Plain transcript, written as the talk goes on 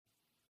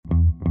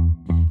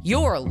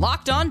You're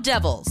Locked On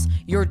Devils,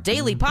 your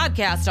daily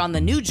podcast on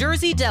the New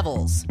Jersey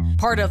Devils.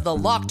 Part of the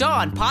Locked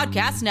On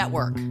Podcast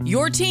Network,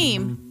 your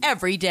team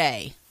every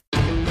day.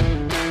 Patrick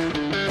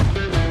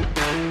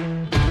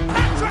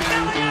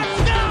Elliott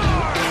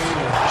scores!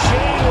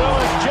 Shane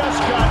Willis just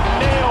got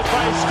nailed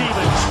by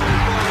Stevens.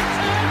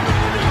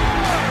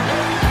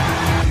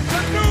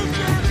 The New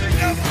Jersey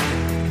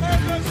Devils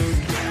are the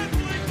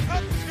Stanley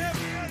Cup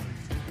champions.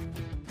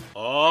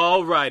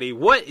 Alrighty,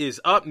 what is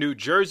up, New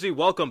Jersey?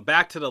 Welcome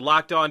back to the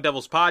Locked On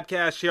Devils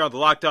podcast here on the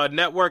Locked On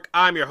Network.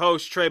 I'm your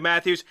host, Trey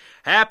Matthews.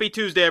 Happy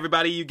Tuesday,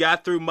 everybody. You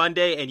got through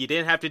Monday, and you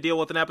didn't have to deal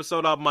with an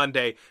episode on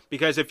Monday,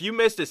 because if you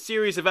missed a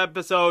series of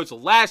episodes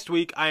last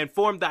week, I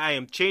informed that I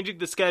am changing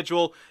the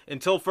schedule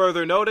until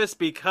further notice,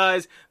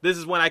 because this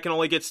is when I can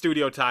only get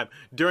studio time.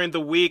 During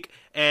the week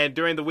and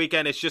during the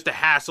weekend, it's just a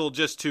hassle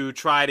just to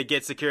try to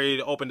get security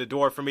to open the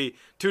door for me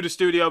to the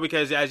studio,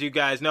 because as you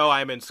guys know,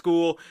 I'm in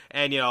school,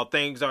 and,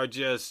 things are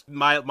just,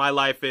 my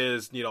life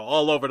is,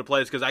 all over the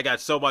place, because I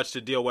got so much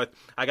to deal with.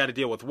 I got to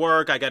deal with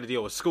work, I got to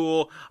deal with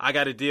school, I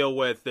got to deal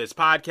with this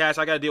podcast,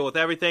 I got to deal with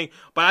everything,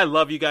 but I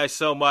love you guys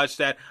so much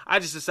that I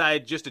just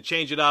decided just to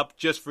change it up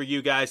just for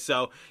you guys.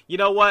 So, you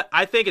know what?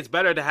 I think it's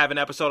better to have an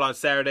episode on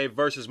Saturday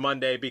versus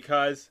Monday,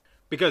 because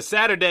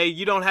Saturday,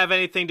 you don't have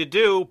anything to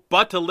do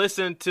but to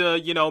listen to,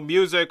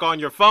 music on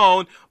your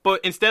phone. But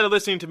instead of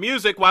listening to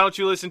music, why don't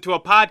you listen to a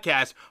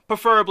podcast?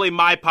 Preferably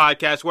my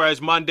podcast,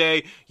 whereas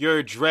Monday,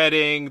 you're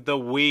dreading the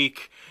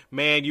week.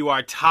 Man, you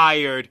are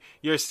tired.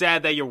 You're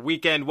sad that your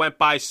weekend went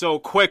by so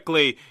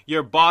quickly.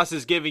 Your boss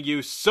is giving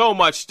you so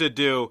much to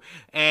do.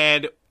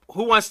 And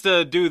who wants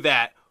to do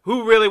that?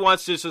 Who really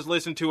wants to just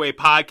listen to a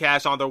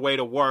podcast on their way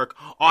to work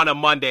on a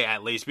Monday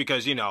at least?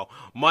 Because,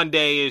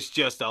 Monday is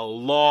just a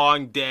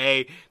long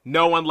day.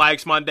 No one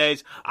likes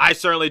Mondays. I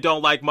certainly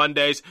don't like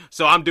Mondays.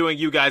 So I'm doing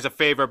you guys a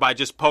favor by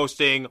just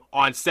posting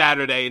on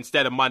Saturday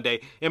instead of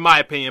Monday, in my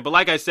opinion. But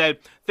like I said,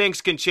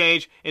 things can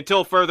change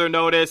until further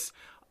notice.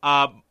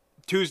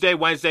 Tuesday,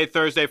 Wednesday,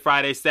 Thursday,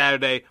 Friday,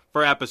 Saturday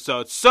for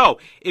episodes. So,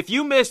 if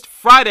you missed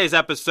Friday's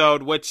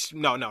episode, which,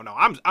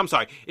 I'm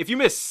sorry. If you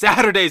missed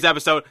Saturday's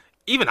episode,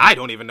 even I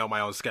don't even know my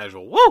own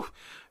schedule. Woo!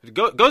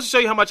 Goes to show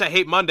you how much I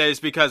hate Mondays,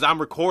 because I'm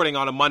recording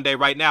on a Monday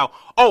right now.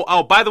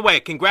 Oh, by the way,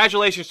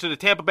 congratulations to the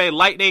Tampa Bay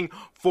Lightning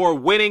for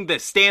winning the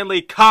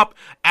Stanley Cup.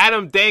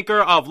 Adam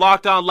Danker of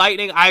Locked On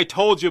Lightning, I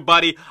told you,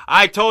 buddy.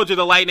 I told you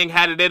the Lightning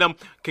had it in them.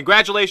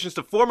 Congratulations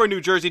to former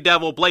New Jersey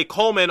Devil Blake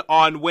Coleman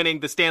on winning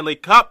the Stanley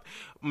Cup.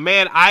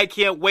 Man, I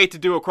can't wait to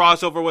do a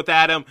crossover with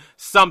Adam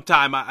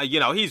sometime.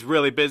 He's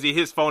really busy.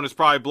 His phone is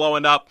probably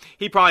blowing up.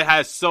 He probably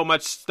has so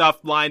much stuff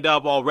lined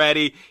up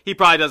already. He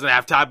probably doesn't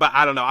have time, but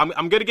I don't know.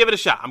 I'm going to give it a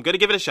shot.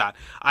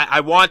 I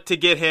want to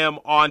get him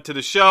onto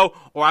the show,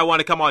 or I want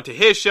to come onto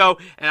his show,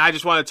 and I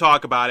just want to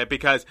talk about it,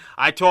 because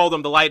I told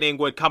him the Lightning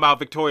would come out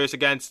victorious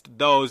against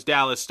those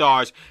Dallas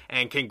Stars.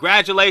 And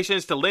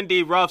congratulations to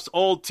Lindy Ruff's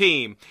old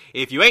team.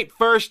 If you ain't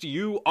first,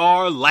 you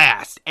are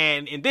last.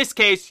 And in this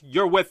case,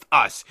 you're with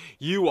us.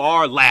 You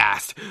are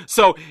last.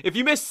 So if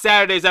you missed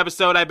Saturday's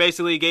episode, I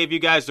basically gave you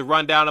guys the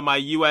rundown of my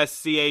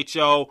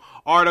USCHO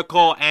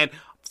article, and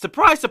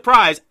surprise,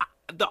 surprise,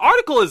 the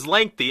article is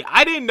lengthy.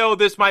 I didn't know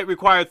this might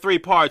require 3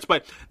 parts,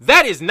 but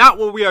that is not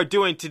what we are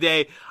doing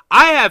today.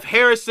 I have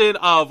Harrison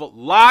of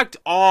Locked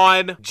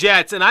On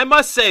Jets, and I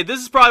must say,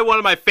 this is probably one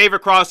of my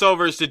favorite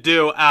crossovers to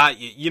do.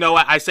 You know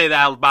what? I say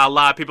that about a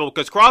lot of people,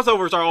 because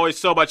crossovers are always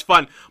so much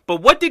fun.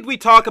 But what did we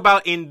talk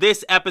about in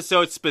this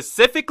episode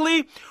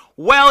specifically?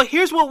 Well,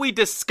 here's what we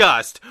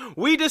discussed.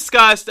 We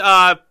discussed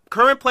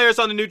current players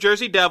on the New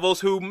Jersey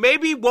Devils who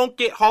maybe won't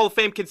get Hall of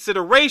Fame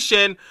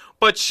consideration,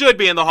 but should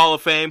be in the Hall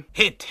of Fame.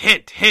 Hint,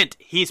 hint, hint.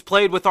 He's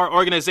played with our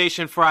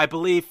organization for, I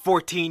believe,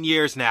 14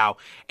 years now.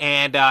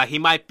 And he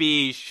might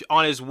be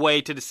on his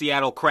way to the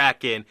Seattle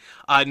Kraken.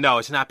 No,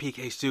 it's not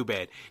PK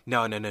Subban.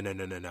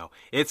 No.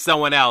 It's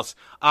someone else.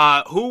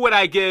 Who would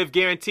I give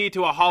guarantee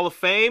to a Hall of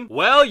Fame?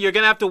 Well, you're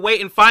going to have to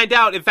wait and find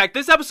out. In fact,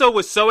 this episode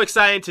was so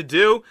exciting to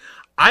do.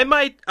 I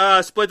might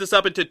split this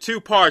up into 2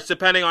 parts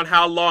depending on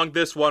how long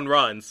this one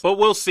runs. But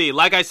we'll see.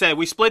 Like I said,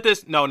 we split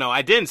this... No,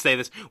 I didn't say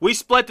this. We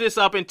split this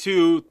up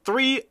into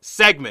 3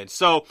 segments.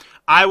 So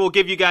I will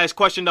give you guys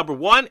question number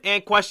 1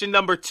 and question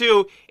number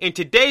 2 in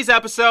today's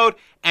episode.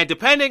 And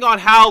depending on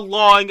how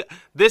long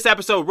this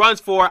episode runs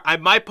for, I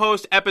might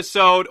post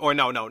episode... Or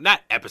no,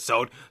 not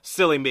episode.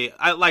 Silly me.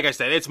 Like I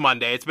said, it's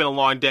Monday. It's been a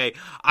long day.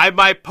 I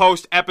might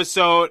post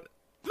episode...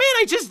 Man,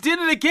 I just did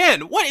it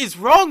again. What is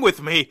wrong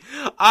with me?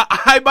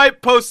 I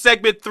might post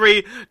segment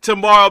 3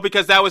 tomorrow,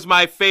 because that was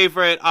my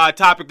favorite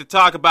topic to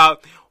talk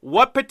about.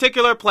 What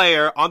particular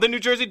player on the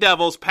New Jersey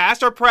Devils,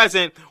 past or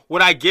present,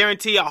 would I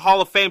guarantee a Hall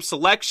of Fame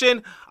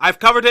selection? I've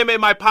covered him in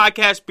my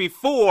podcast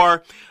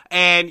before,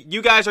 and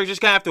you guys are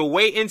just going to have to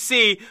wait and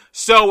see.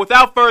 So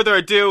without further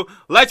ado,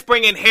 let's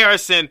bring in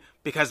Harrison,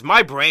 because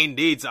my brain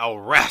needs a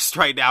rest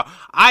right now.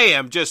 I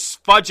am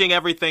just fudging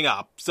everything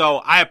up, so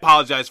I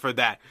apologize for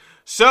that.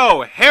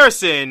 So,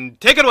 Harrison,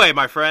 take it away,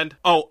 my friend.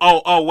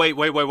 Oh,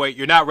 wait.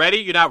 You're not ready?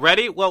 You're not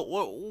ready? Well,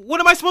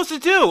 what am I supposed to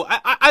do?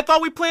 I thought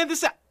we planned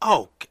this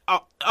out.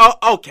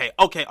 Okay.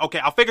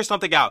 I'll figure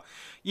something out.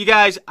 You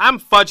guys, I'm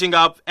fudging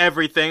up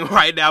everything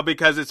right now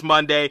because it's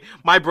Monday.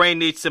 My brain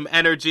needs some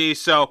energy,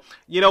 so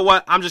you know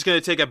what? I'm just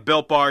going to take a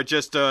Built Bar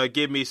just to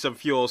give me some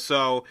fuel.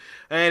 So,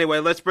 anyway,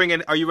 let's bring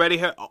in... Are you ready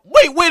here?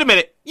 Wait a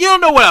minute. You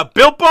don't know what a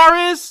Built Bar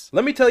is?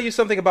 Let me tell you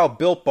something about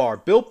Built Bar.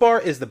 Built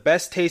Bar is the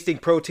best tasting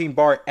protein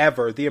bar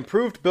ever. The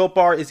improved Built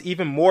Bar is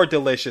even more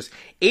delicious.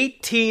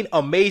 18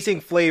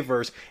 amazing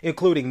flavors,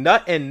 including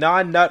nut and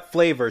non-nut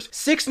flavors.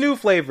 6 new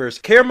flavors: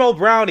 caramel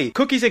brownie,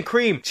 cookies and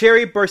cream,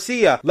 cherry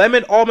barcia,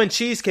 lemon almond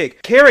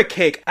cheesecake, carrot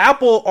cake,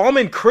 apple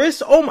almond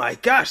crisp. Oh my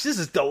gosh, this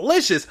is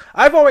delicious.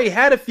 I've already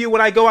had a few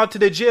when I go out to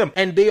the gym,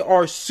 and they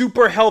are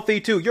super healthy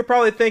too. You're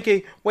probably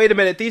thinking, wait a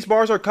minute, these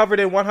bars are covered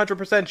in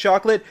 100%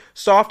 chocolate,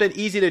 soft and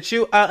easy to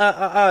chew.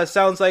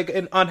 Sounds like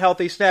an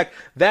unhealthy snack.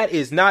 That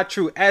is not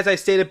true. As I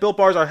stated, Built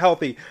Bars are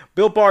healthy.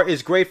 Built Bar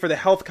is great for the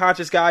health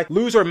conscious guy.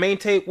 Lose or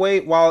maintain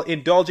weight while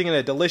indulging in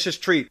a delicious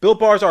treat. Built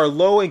Bars are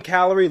low in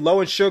calorie,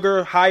 low in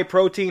sugar, high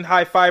protein,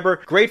 high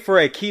fiber, great for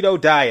a keto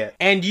diet.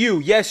 And you,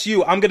 yes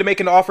you, I'm going to make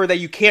an offer that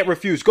you can't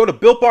refuse. Go to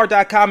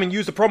BuiltBar.com and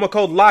use the promo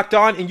code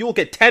LOCKEDON and you will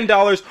get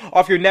 $10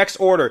 off your next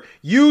order.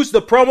 Use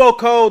the promo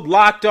code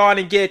LOCKEDON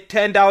and get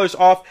 $10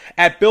 off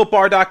at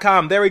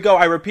BuiltBar.com. There we go.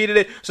 I repeated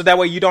it so that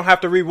way you don't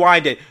have to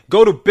rewind it.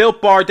 Go to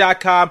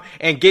BuiltBar.com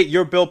and get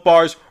your Built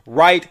Bars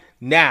right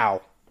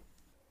now.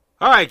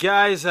 All right,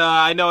 guys,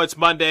 I know it's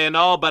Monday and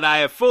all, but I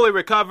have fully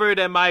recovered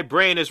and my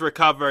brain is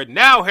recovered.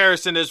 Now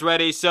Harrison is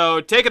ready, so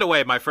take it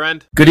away, my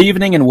friend. Good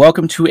evening and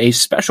welcome to a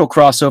special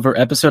crossover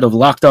episode of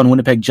Locked On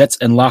Winnipeg Jets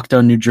and Locked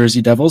On New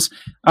Jersey Devils.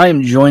 I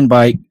am joined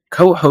by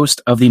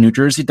co-host of the New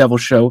Jersey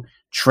Devils show,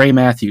 Trey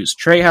Matthews.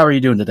 Trey, how are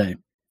you doing today?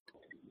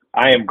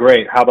 I am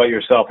great. How about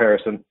yourself,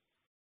 Harrison?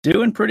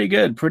 Doing pretty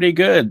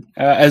good.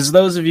 As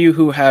those of you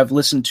who have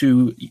listened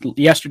to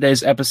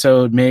yesterday's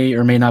episode may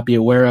or may not be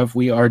aware of,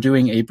 we are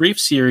doing a brief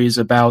series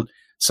about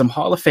some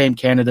Hall of Fame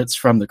candidates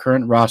from the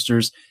current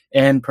rosters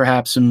and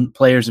perhaps some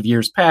players of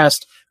years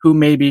past who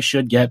maybe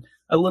should get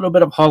a little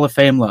bit of Hall of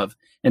Fame love.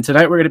 And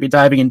tonight we're going to be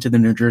diving into the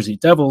New Jersey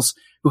Devils,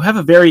 who have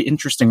a very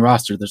interesting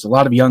roster. There's a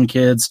lot of young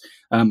kids,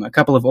 a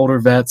couple of older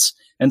vets,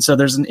 and so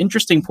there's an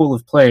interesting pool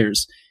of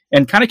players.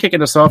 And kind of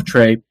kicking us off,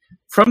 Trey,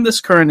 from this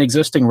current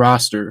existing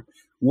roster,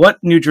 what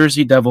New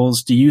Jersey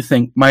Devils do you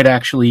think might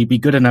actually be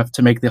good enough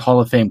to make the Hall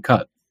of Fame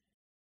cut?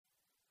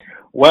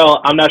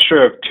 Well, I'm not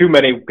sure if too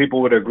many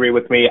people would agree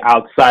with me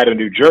outside of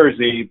New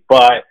Jersey,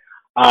 but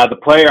the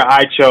player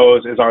I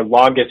chose is our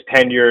longest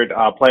tenured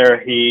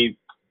player. He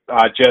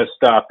just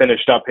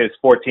finished up his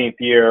 14th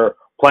year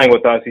playing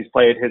with us. He's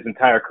played his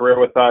entire career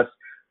with us.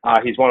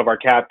 He's one of our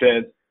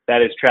captains.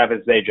 That is Travis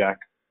Zajac.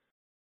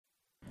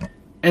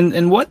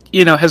 And what,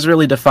 has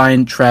really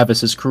defined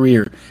Travis's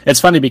career? It's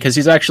funny because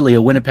he's actually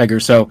a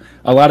Winnipegger, so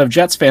a lot of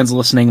Jets fans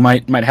listening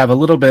might have a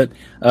little bit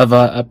of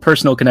a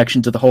personal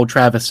connection to the whole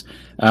Travis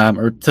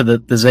or to the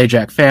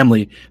Zajac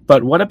family.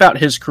 But what about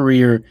his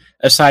career,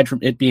 aside from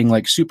it being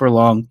like super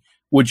long,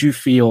 would you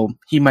feel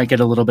he might get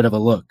a little bit of a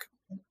look?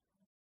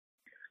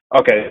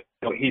 Okay,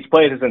 so he's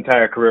played his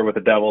entire career with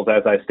the Devils,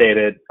 as I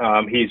stated.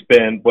 He's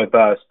been with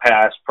us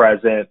past,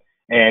 present,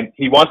 and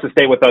he wants to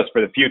stay with us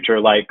for the future.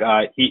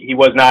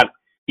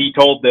 He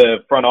told the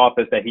front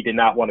office that he did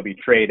not want to be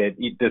traded,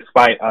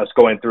 despite us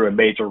going through a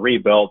major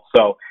rebuild.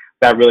 So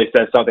that really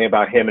says something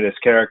about him and his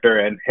character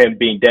and him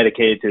being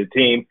dedicated to the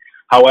team.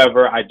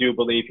 However, I do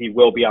believe he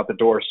will be out the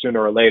door sooner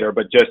or later,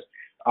 but just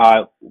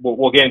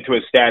we'll get into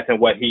his stats and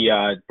what he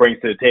brings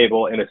to the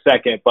table in a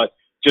second. But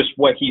just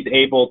what he's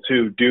able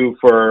to do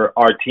for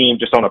our team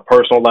just on a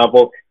personal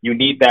level, you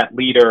need that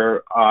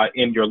leader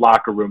in your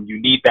locker room.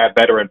 You need that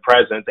veteran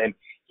presence, and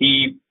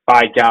he,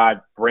 by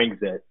God, brings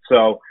it.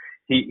 So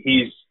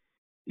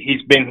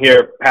He's been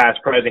here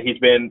past, present. He's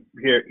been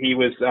here.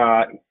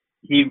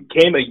 He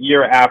came a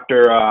year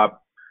after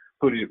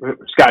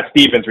Scott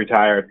Stevens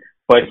retired,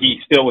 but he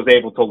still was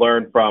able to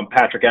learn from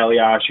Patrick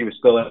Elias. He was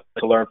still able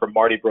to learn from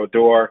Marty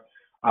Brodeur.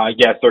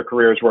 Yes, their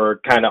careers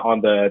were kind of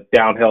on the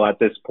downhill at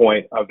this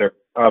point of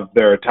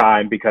their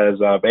time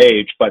because of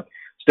age, but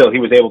still he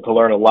was able to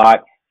learn a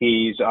lot.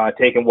 He's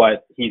taken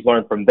what he's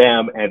learned from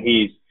them, and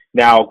he's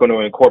now going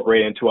to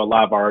incorporate into a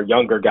lot of our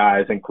younger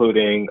guys,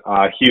 including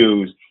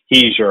Hughes,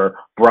 Heiser,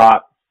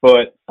 Brock,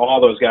 Foote, all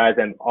those guys,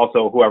 and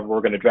also whoever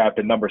we're going to draft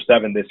at number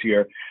 7 this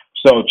year.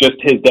 So just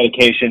his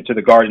dedication to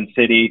the Garden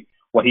City,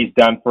 what he's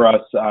done for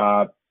us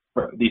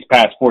for these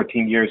past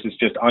 14 years is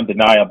just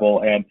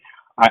undeniable. And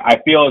I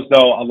feel as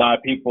though a lot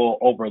of people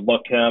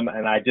overlook him,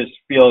 and I just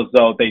feel as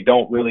though they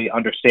don't really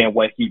understand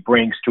what he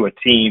brings to a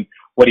team,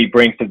 what he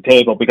brings to the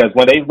table. Because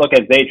when they look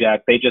at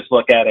Zajac, they just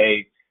look at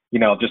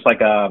just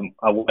like a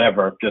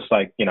whatever, just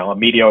like, a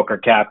mediocre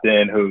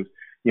captain who's,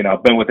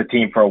 been with the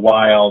team for a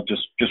while,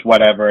 just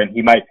whatever. And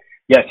he might,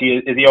 yes,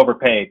 is he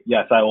overpaid?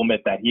 Yes, I will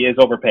admit that he is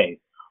overpaid,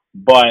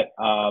 but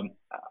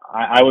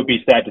I would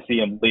be sad to see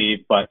him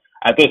leave. But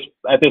at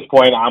this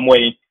point, I'm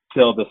waiting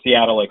till the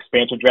Seattle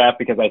expansion draft,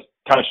 because I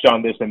touched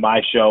on this in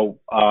my show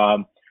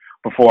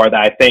before, that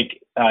I think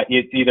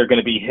it's either going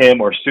to be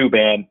him or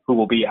Subban who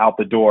will be out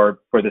the door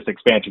for this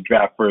expansion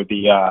draft for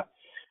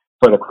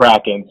the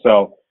Kraken.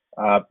 So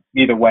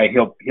either way,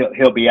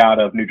 he'll be out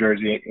of New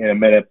Jersey in a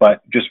minute.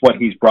 But just what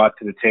he's brought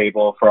to the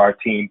table for our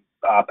team,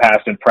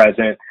 past and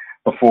present,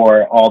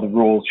 before all the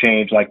rules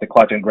changed, like the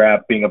clutch and grab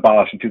being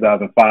abolished in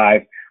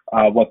 2005,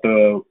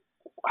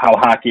 how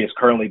hockey is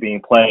currently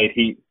being played,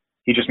 he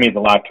just means a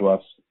lot to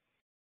us.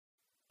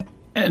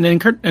 And in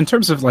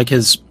terms of like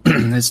his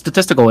his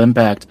statistical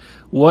impact,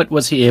 what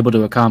was he able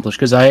to accomplish?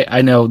 Because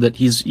I know that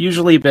he's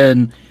usually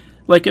been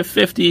like a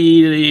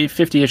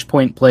 50-ish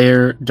point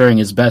player during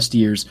his best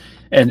years.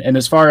 And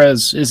as far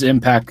as his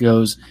impact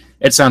goes,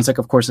 it sounds like,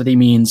 of course, that he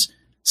means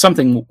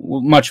something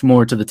much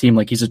more to the team.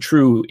 Like he's a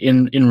true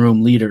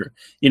in-room leader.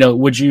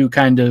 Would you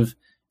kind of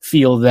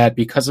feel that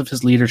because of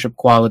his leadership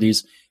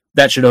qualities,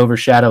 that should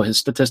overshadow his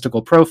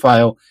statistical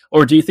profile?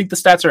 Or do you think the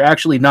stats are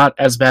actually not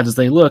as bad as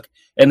they look,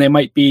 and they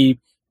might be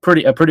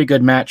a pretty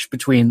good match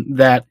between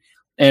that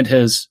and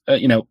his,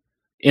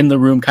 in the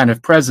room kind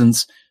of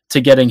presence to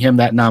getting him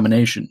that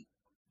nomination?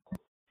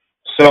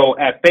 So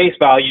at face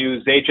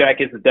value, Zajac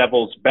is the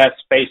Devils'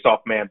 best faceoff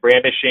man,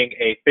 brandishing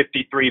a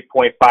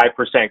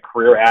 53.5%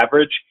 career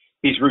average.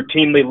 He's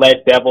routinely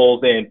led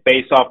Devils in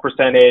faceoff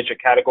percentage, a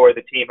category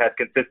the team has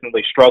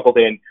consistently struggled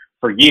in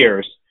for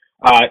years.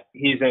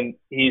 He's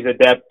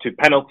adept to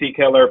penalty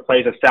killer,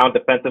 plays a sound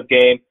defensive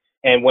game,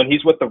 and when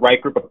he's with the right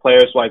group of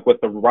players, like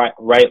with the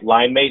right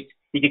line mates,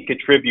 he can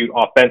contribute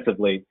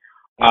offensively.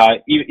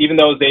 Even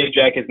though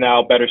Zajac is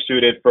now better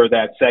suited for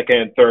that second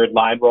and third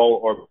line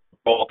role, or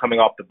role coming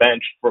off the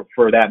bench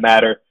for that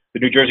matter, the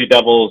New Jersey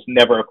Devils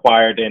never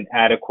acquired an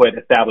adequate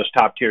established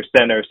top-tier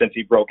center since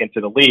he broke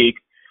into the league.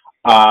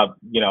 I'm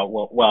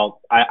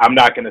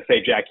not going to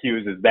say Jack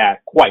Hughes is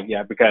that quite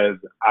yet, because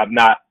I'm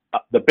not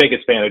the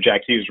biggest fan of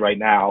Jack Hughes right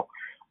now.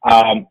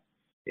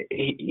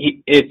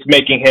 It's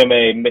making him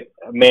a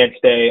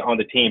mainstay on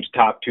the team's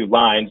top two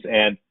lines,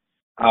 and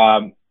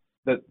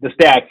the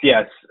stats,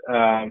 yes,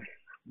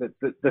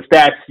 the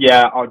stats,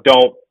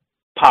 don't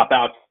pop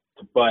out,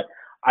 but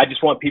I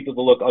just want people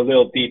to look a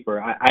little deeper.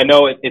 I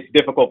know it's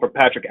difficult for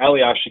Patrick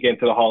Elias to get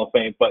into the Hall of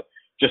Fame, but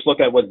just look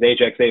at what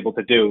Zajac's able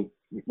to do.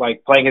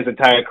 Like playing his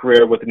entire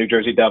career with the New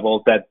Jersey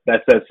Devils, that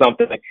says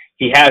something.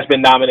 He has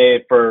been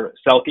nominated for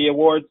Selke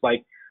Awards. 2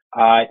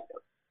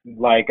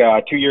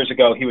 years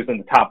ago, he was in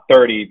the top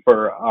 30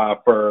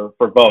 for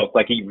votes.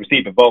 Like he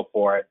received a vote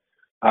for it.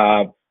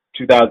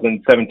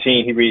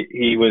 2017,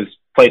 he was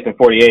placed in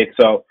 48th,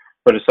 so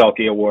for the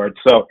Selke Award.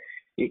 So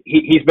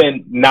he's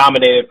been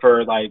nominated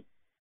for like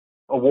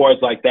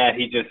awards like that.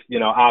 He just,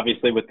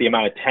 obviously with the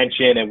amount of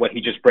tension and what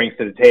he just brings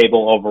to the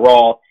table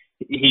overall,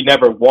 he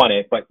never won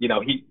it, but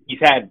he's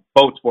had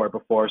votes for it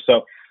before.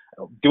 So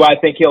do I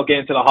think he'll get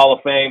into the Hall of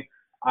Fame?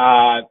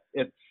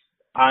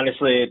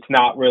 It's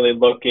not really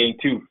looking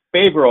too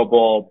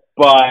favorable,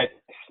 but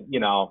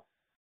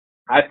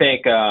I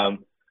think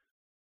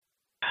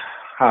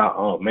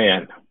oh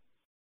man,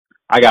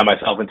 I got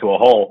myself into a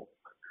hole.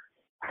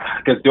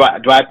 Because do I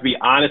have to be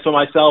honest with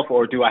myself,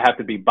 or do I have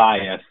to be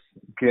biased?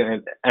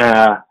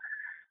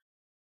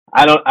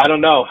 I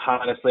don't know,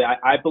 honestly.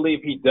 I believe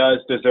he does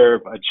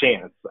deserve a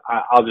chance.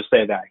 I'll just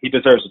say that he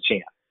deserves a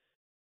chance.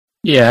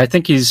 Yeah, I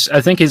think he's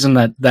in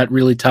that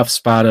really tough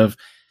spot of,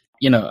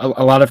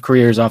 a lot of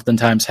careers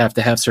oftentimes have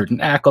to have certain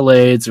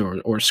accolades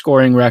or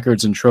scoring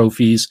records and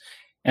trophies.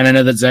 And I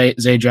know that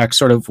Zajac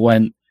sort of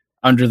went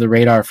under the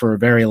radar for a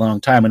very long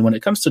time. And when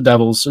it comes to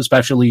Devils,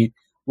 especially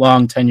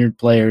long tenured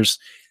players,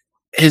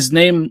 his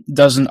name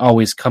doesn't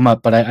always come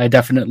up, but I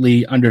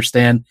definitely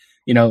understand.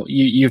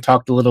 You've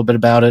talked a little bit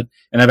about it,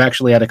 and I've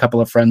actually had a couple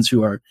of friends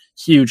who are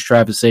huge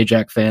Travis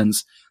Zajac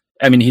fans.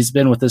 I mean, he's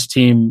been with this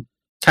team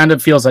kind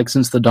of feels like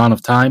since the dawn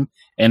of time,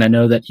 and I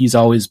know that he's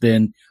always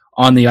been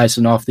on the ice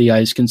and off the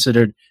ice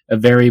considered a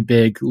very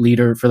big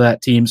leader for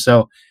that team.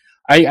 So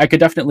I could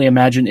definitely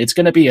imagine it's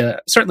going to be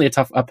certainly a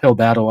tough uphill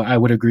battle, I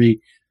would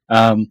agree.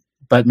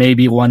 But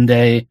maybe one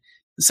day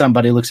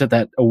somebody looks at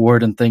that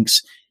award and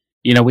thinks,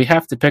 we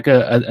have to pick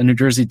a New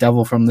Jersey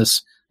Devil from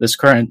this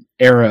current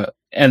era,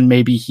 and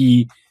maybe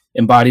he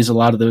embodies a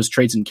lot of those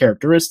traits and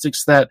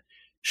characteristics that,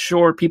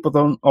 sure, people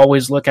don't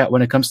always look at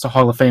when it comes to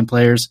Hall of Fame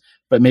players,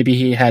 but maybe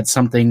he had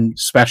something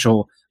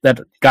special that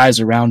guys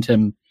around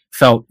him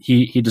felt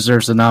he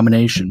deserves a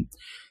nomination.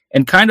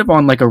 And kind of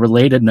on like a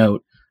related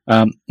note,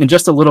 in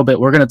just a little bit,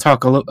 we're going to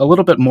talk a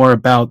little bit more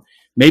about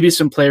maybe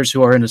some players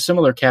who are in a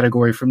similar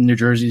category from New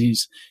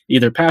Jersey's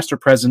either past or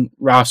present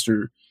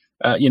roster.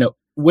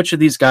 Which of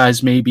these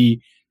guys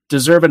maybe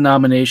deserve a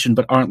nomination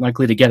but aren't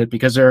likely to get it,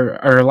 because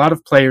there are a lot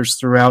of players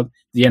throughout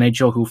the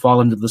NHL who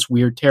fall into this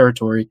weird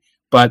territory.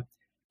 But,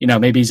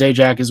 maybe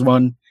Zajac is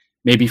one.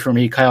 Maybe for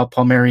me, Kyle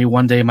Palmieri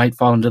one day might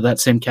fall into that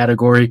same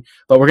category.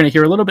 But we're going to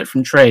hear a little bit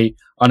from Trey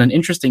on an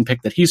interesting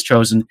pick that he's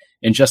chosen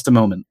in just a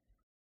moment.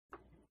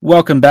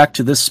 Welcome back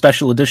to this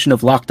special edition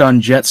of Locked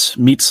On Jets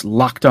meets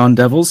Locked On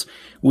Devils.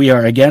 We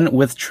are again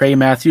with Trey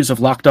Matthews of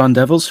Locked On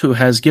Devils, who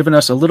has given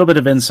us a little bit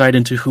of insight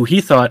into who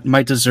he thought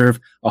might deserve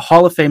a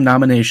Hall of Fame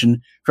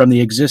nomination from the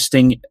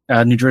existing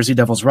New Jersey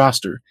Devils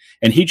roster,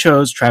 and he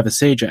chose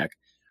Travis Zajac.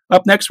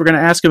 Up next, we're going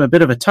to ask him a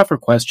bit of a tougher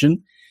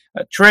question.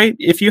 Trey,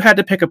 if you had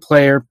to pick a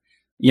player,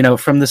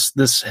 from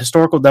this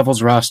historical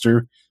Devils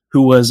roster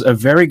who was a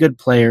very good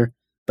player,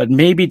 but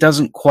maybe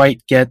doesn't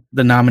quite get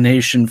the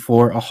nomination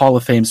for a Hall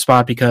of Fame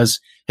spot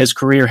because his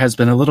career has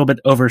been a little bit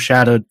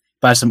overshadowed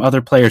by some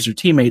other players or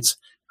teammates,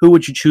 who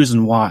would you choose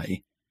and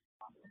why?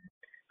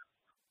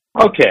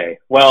 Okay,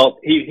 well,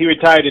 he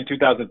retired in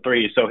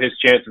 2003, so his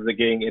chances of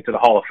getting into the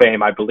Hall of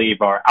Fame, I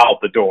believe, are out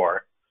the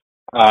door.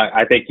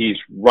 I think he's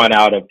run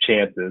out of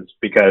chances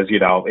because,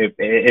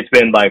 it's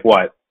been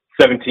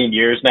 17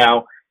 years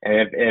now,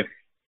 and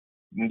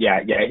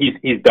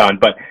he's done.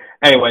 But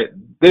anyway,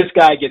 this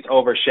guy gets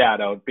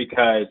overshadowed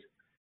because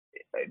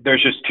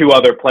there's just two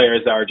other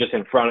players that are just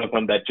in front of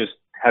him that just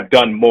have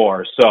done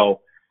more. So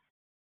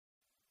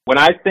when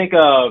I think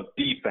of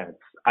defense,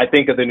 I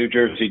think of the New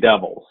Jersey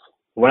Devils.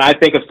 When I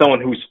think of someone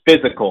who's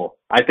physical,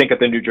 I think of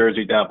the New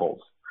Jersey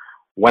Devils.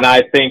 When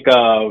I think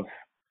of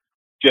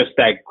just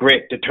that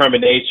grit,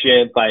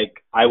 determination,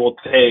 I will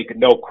take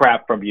no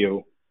crap from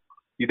you,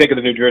 you think of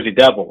the New Jersey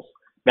Devils.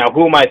 Now,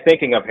 who am I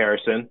thinking of,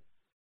 Harrison?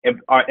 Am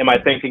I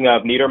thinking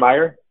of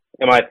Niedermayer?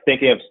 Am I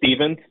thinking of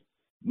Stevens?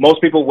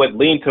 Most people would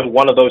lean to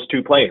one of those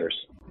two players.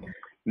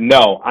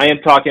 No, I am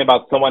talking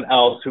about someone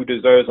else who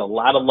deserves a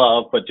lot of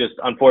love, but just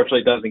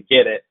unfortunately doesn't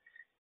get it.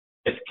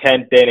 It's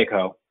Ken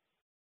Daneyko.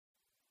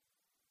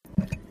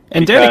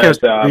 And Daneyko's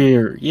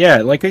career,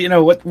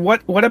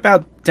 what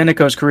about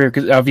Daneyko's career?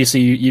 Because obviously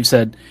you've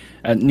said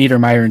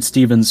Niedermayer and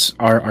Stevens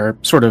are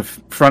sort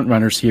of front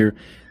runners here.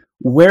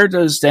 Where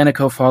does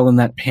Daneyko fall in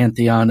that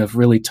pantheon of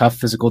really tough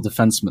physical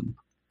defensemen?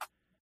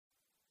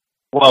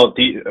 Well,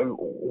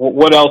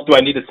 what else do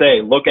I need to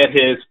say? Look at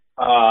his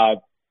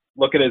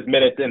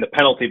minutes in the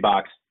penalty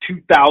box,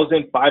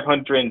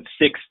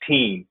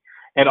 2,516.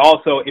 And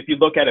also, if you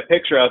look at a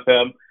picture of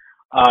him,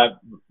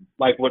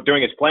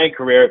 during his playing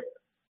career,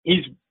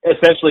 he's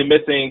essentially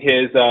missing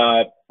his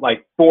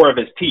four of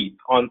his teeth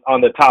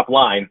on the top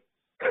line.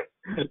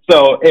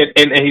 So,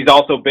 and he's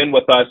also been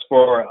with us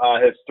for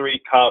his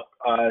 3-cup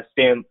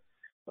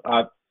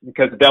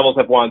because the Devils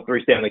have won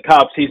 3 Stanley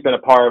Cups. He's been a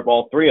part of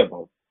all 3 of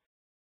them.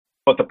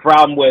 But the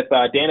problem with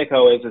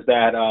Daneyko is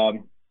that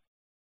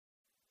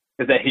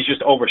he's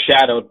just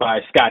overshadowed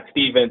by Scott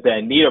Stevens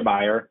and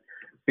Niedermayer.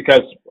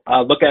 Because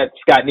look at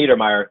Scott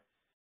Niedermayer,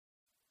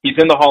 he's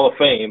in the Hall of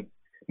Fame.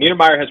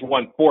 Niedermayer has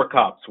won 4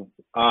 cups,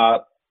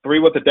 3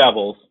 with the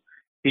Devils.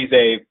 He's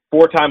a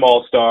 4-time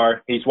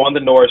All-Star. He's won the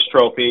Norris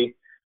Trophy.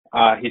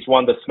 He's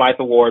won the Smythe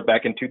Award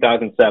back in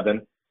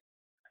 2007.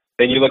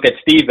 Then you look at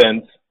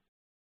Stevens,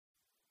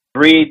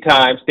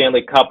 3-time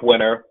Stanley Cup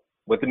winner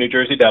with the New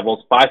Jersey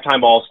Devils,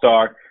 5-time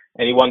All-Star,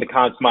 and he won the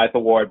Conn Smythe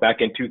Award back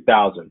in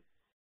 2000.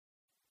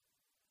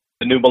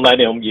 The new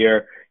millennium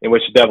year in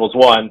which the Devils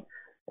won.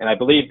 And I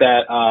believe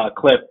that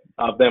clip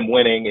of them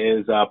winning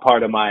is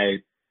part of my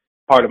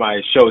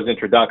show's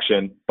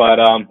introduction. But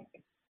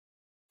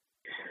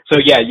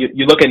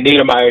you look at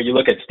Niedermayer, you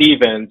look at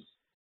Stevens,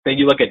 then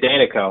you look at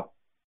Daneyko.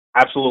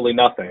 Absolutely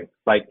nothing.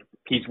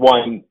 He's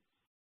won.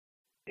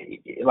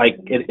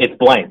 It's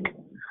blank.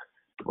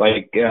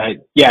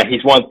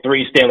 He's won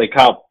 3 Stanley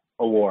Cup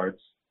awards,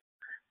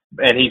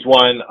 and he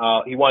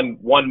won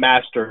 1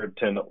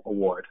 Masterton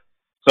Award.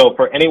 So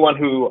for anyone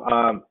who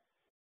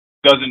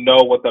doesn't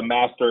know what the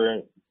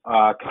Master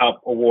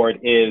Cup Award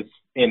is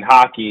in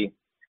hockey,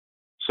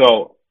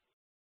 so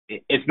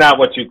it's not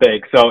what you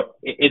think. So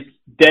it's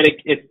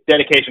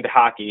dedication to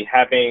hockey,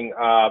 having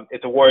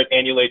it's awarded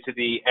annually to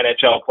the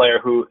NHL player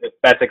who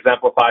best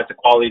exemplifies the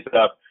qualities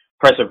of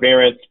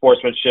perseverance,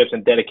 sportsmanship,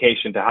 and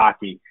dedication to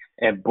hockey.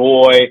 And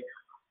boy,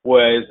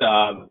 was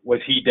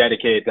he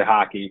dedicated to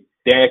hockey.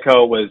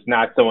 Daneyko was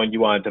not someone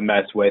you wanted to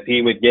mess with.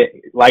 He would get,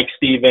 like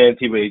Stevens,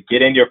 he would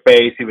get in your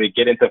face. He would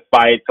get into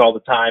fights all the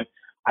time.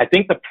 I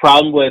think the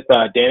problem with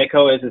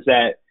Daneyko is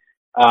that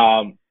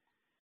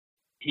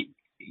he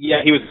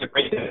was a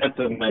great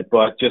defenseman,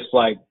 but just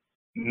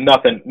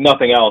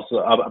nothing else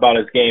about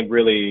his game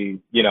really,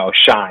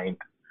 shined.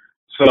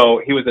 So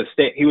he was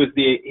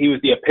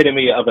the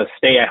epitome of a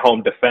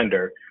stay-at-home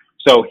defender.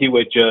 So he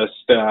would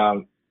just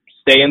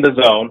stay in the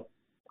zone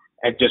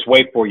and just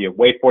wait for you,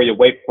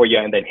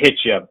 and then hit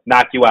you,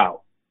 knock you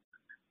out.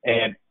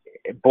 And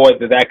boy,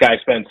 did that guy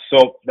spent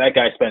so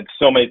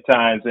many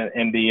times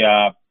in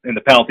the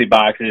penalty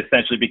box. It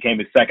essentially became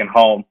his second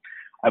home.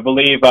 I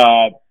believe.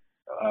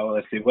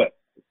 Let's see, what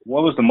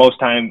was the most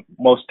times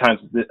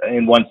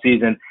in one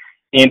season?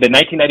 In the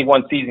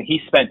 1991 season, he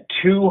spent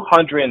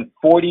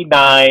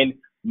 249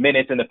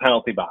 minutes in the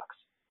penalty box.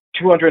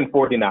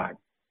 249.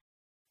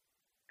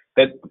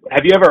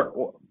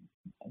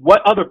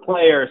 What other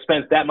player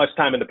spends that much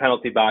time in the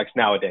penalty box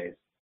nowadays?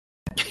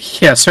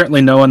 Yeah,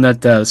 certainly no one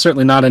that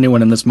certainly not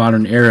anyone in this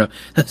modern era.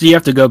 You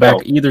have to go back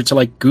either to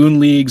like goon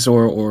leagues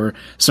or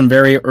some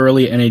very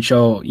early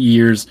NHL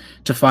years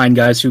to find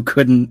guys who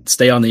couldn't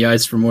stay on the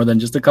ice for more than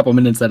just a couple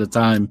minutes at a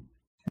time.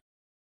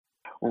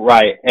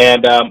 Right,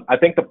 and I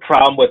think the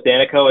problem with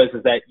Daneyko is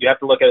that you have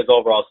to look at his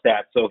overall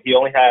stats. So he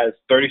only has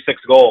 36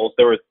 goals.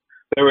 There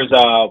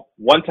was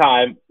one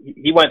time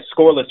he went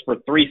scoreless for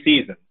 3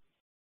 seasons.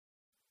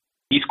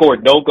 He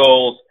scored no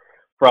goals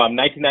from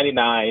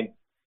 1999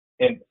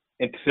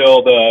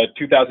 until the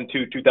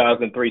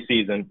 2002-2003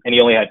 season, and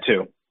he only had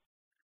 2.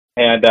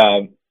 And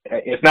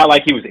it's not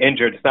like he was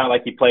injured. It's not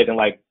like he played in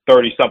like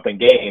 30-something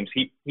games.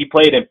 He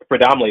played in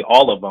predominantly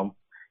all of them.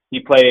 He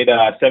played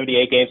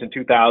 78 games in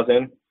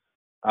 2000.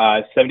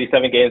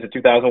 77 games in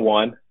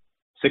 2001,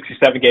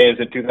 67 games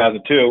in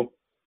 2002,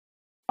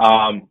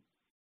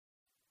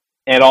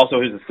 and also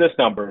his assist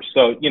numbers.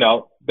 So,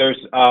 there's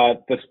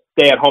the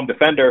stay-at-home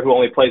defender who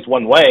only plays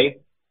one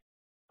way.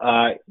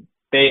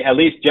 They at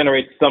least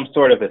generate some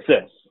sort of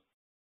assists.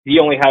 He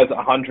only has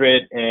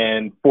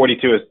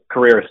 142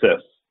 career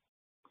assists.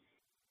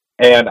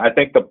 And I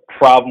think the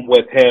problem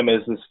with him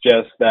is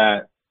just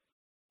that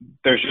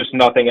there's just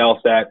nothing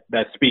else that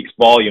speaks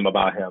volume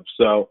about him.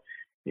 So,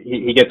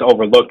 he gets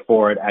overlooked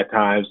for it at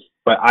times.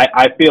 But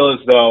I feel as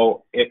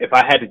though if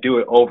I had to do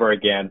it over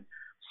again,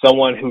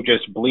 someone who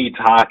just bleeds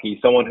hockey,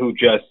 someone who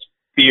just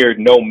feared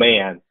no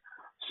man,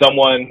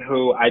 someone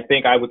who I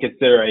think I would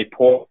consider a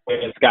poor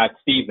Scott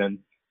Stevens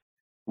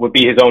would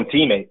be his own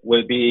teammate,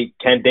 would be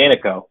Ken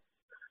Daneyko.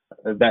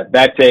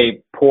 That's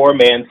a poor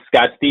man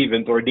Scott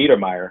Stevens or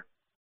Niedermeyer.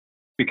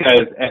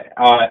 Because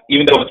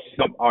even though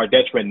it's our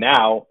detriment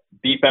now,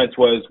 defense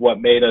was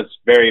what made us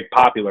very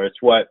popular.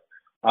 It's what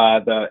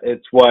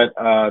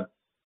the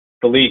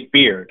league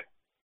feared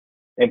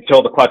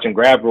until the clutch and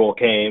grab rule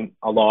came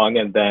along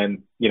and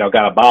then,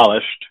 got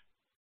abolished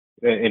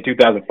in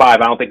 2005. I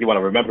don't think you want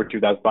to remember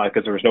 2005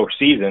 because there was no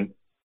season,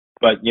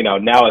 but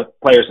now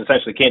players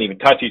essentially can't even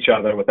touch each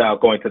other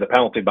without going to the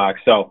penalty box.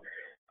 So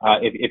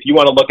if you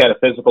want to look at a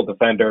physical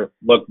defender,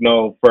 look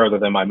no further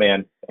than my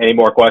man. Any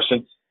more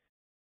questions?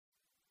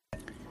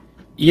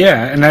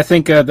 Yeah, and I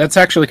think that's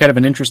actually kind of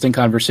an interesting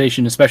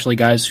conversation, especially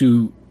guys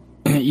who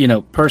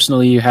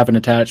personally you have an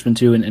attachment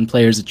to and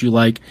players that you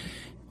like.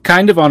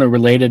 Kind of on a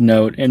related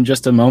note, in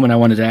just a moment I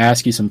wanted to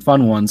ask you some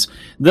fun ones.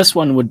 This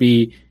one would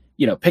be,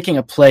 picking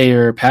a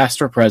player,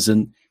 past or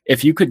present,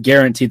 if you could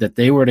guarantee that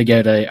they were to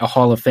get a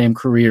Hall of Fame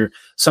career,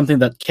 something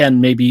that Ken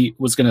maybe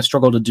was going to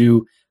struggle to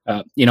do,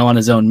 on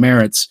his own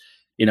merits.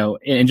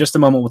 In just a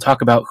moment we'll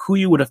talk about who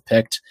you would have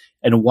picked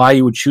and why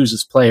you would choose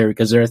this player,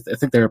 because I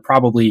think there are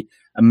probably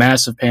a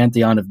massive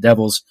pantheon of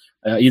Devils,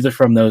 either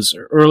from those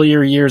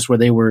earlier years where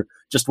they were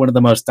just one of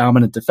the most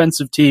dominant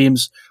defensive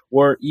teams,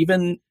 or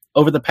even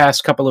over the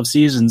past couple of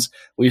seasons,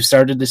 we've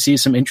started to see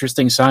some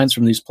interesting signs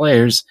from these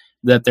players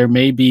that there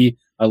may be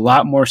a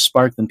lot more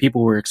spark than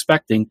people were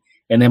expecting,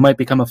 and they might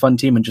become a fun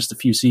team in just a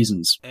few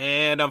seasons.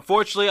 And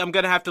unfortunately, I'm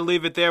going to have to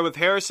leave it there with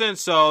Harrison,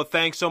 so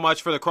thanks so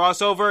much for the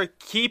crossover.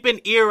 Keep an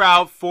ear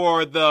out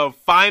for the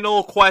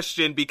final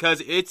question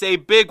because it's a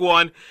big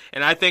one,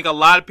 and I think a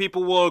lot of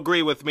people will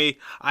agree with me.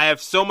 I have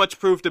so much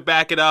proof to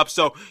back it up,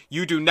 so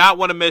you do not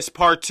want to miss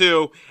part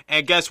 2.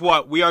 And guess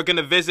what? We are going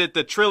to visit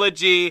the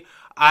trilogy,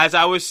 as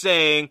I was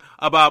saying,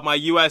 about my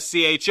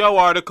USCHO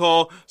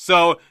article.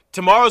 So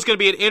tomorrow's going to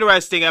be an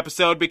interesting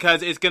episode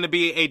because it's going to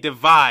be a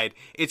divide.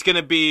 It's going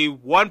to be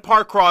one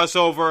part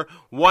crossover,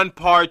 one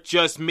part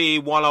just me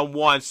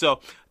one-on-one. So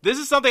this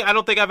is something I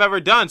don't think I've ever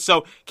done.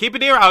 So keep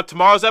an ear out.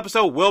 Tomorrow's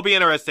episode will be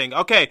interesting.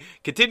 Okay,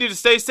 continue to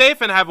stay safe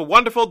and have a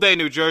wonderful day,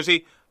 New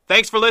Jersey.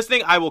 Thanks for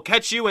listening. I will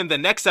catch you in the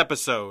next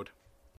episode.